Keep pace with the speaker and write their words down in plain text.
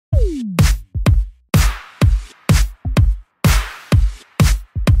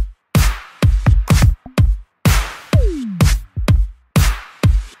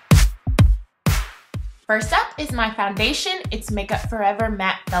First up is my foundation. It's Makeup Forever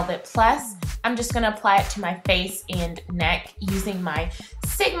Matte Velvet Plus. I'm just gonna apply it to my face and neck using my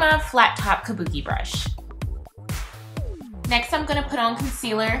Sigma flat top kabuki brush. Next, I'm gonna put on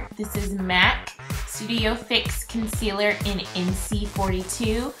concealer. This is MAC Studio Fix Concealer in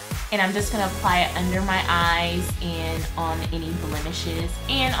NC42, and I'm just gonna apply it under my eyes and on any blemishes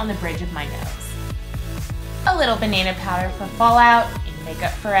and on the bridge of my nose. A little banana powder for fallout and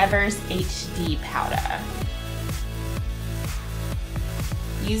Makeup Forever's HD powder.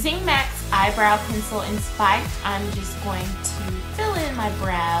 Using MAC's eyebrow pencil in Spiked, I'm just going to fill in my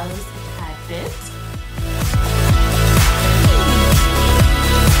brows a tad bit.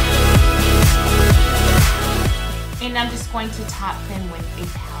 And I'm just going to top them with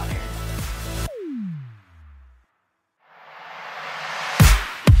a powder.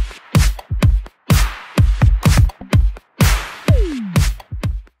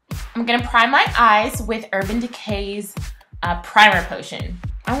 I'm gonna prime my eyes with Urban Decay's primer potion.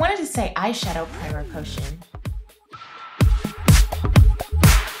 I wanted to say eyeshadow primer potion.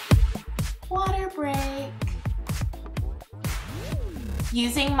 Water break.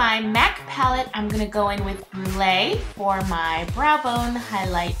 Using my MAC palette, I'm gonna go in with Brulee for my brow bone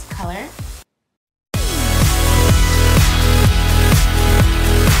highlight color.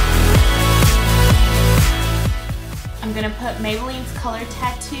 I'm gonna put Maybelline's Color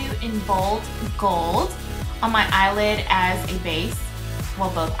Tattoo in Bold Gold on my eyelid as a base.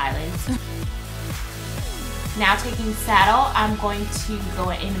 Well, both eyelids. Now taking Saddle, I'm going to go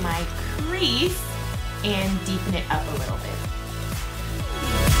in my crease and deepen it up a little bit.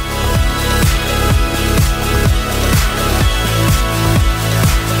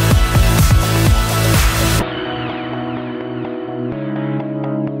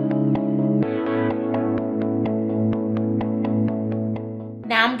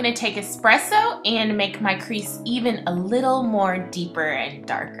 Now I'm going to take espresso and make my crease even a little more deeper and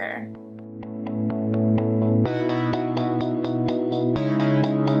darker.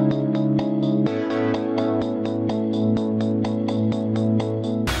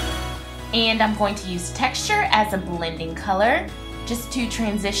 And I'm going to use Texture as a blending color, just to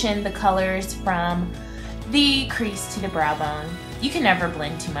transition the colors from the crease to the brow bone. You can never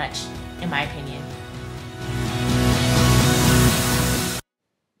blend too much, in my opinion.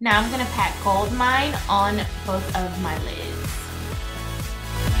 Now I'm going to pat Goldmine on both of my lids.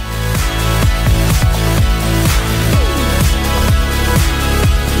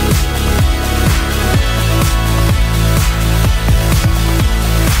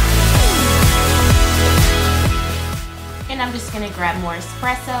 And I'm just going to grab more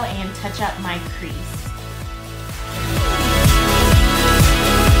espresso and touch up my crease.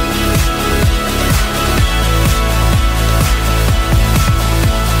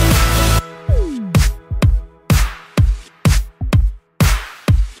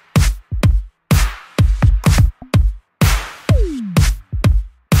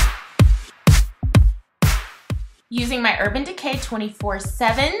 Using my Urban Decay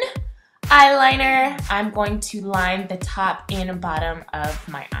 24/7 eyeliner, I'm going to line the top and bottom of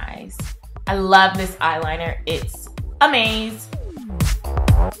my eyes. I love this eyeliner. It's amazing.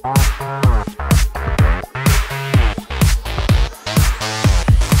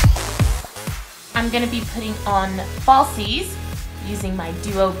 I'm going to be putting on falsies using my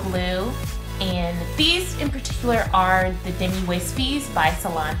Duo Glue, and these in particular are the Demi Wispies by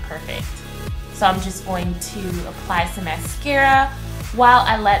Salon Perfect. So I'm just going to apply some mascara while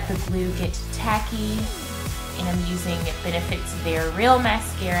I let the glue get tacky, and I'm using Benefit's They're Real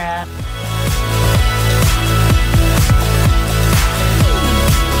mascara.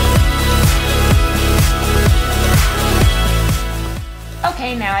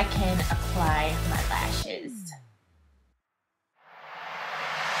 Okay, now I can apply my lashes.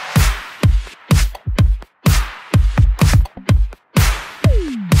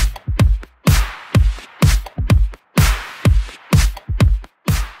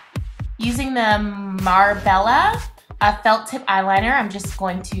 Using the Marbella felt tip eyeliner, I'm just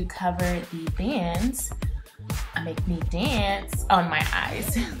going to cover the bands. Make me dance on my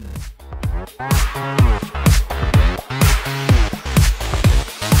eyes.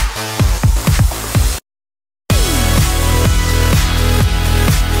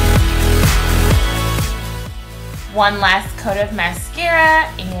 One last coat of mascara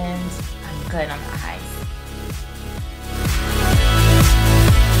and I'm good on the eyes.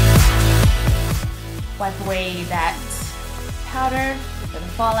 Wipe away that powder for the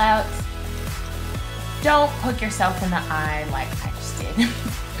fallout. Don't poke yourself in the eye like I just did.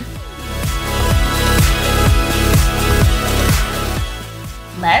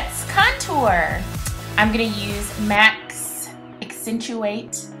 Let's contour. I'm going to use Max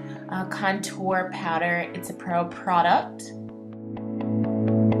Accentuate Contour Powder. It's a pro product.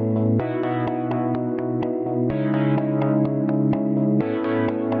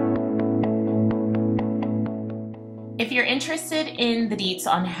 If you're interested in the deets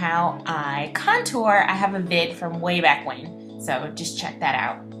on how I contour, I have a vid from way back when, so just check that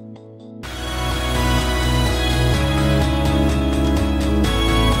out.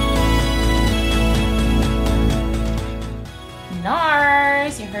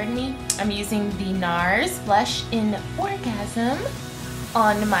 NARS, you heard me? I'm using the NARS Blush in Orgasm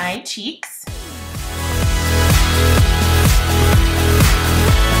on my cheeks.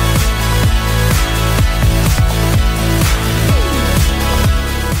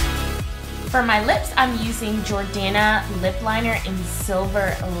 For my lips, I'm using Jordana lip liner in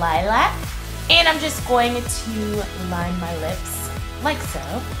Silver Lilac, and I'm just going to line my lips like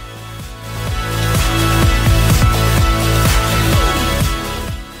so.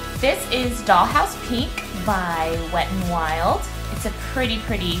 This is Dollhouse Pink by Wet n Wild. It's a pretty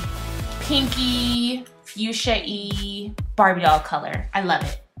pinky, fuchsia-y Barbie doll color. I love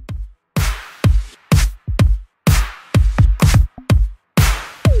it.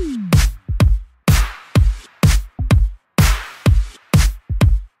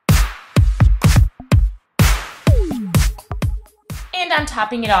 And I'm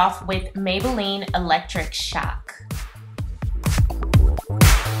topping it off with Maybelline Electric Shock.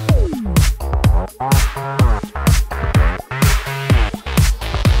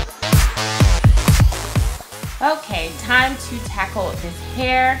 Okay, time to tackle this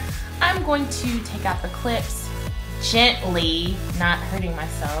hair. I'm going to take out the clips gently, not hurting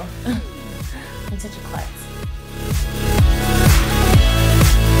myself. I'm such a klutz.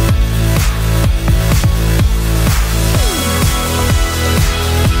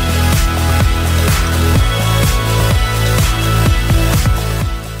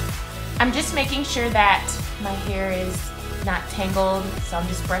 I'm just making sure that my hair is not tangled, so I'm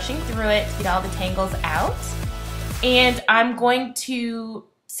just brushing through it to get all the tangles out. And I'm going to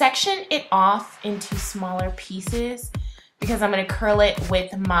section it off into smaller pieces because I'm going to curl it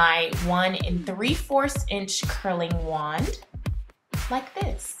with my 1 3/4 inch curling wand, like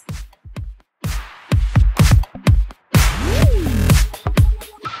this.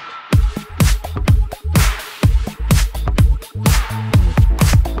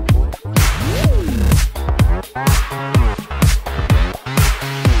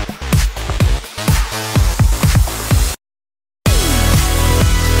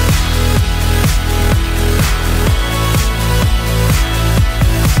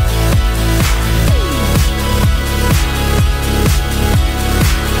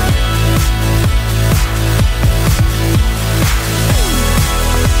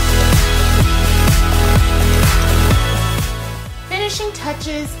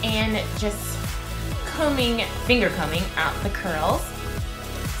 Touches and just finger combing out the curls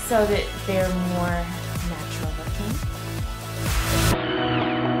so that they're more natural looking.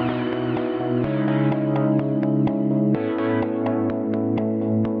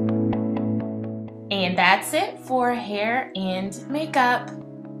 And that's it for hair and makeup.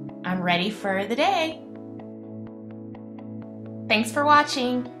 I'm ready for the day. Thanks for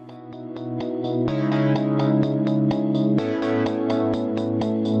watching.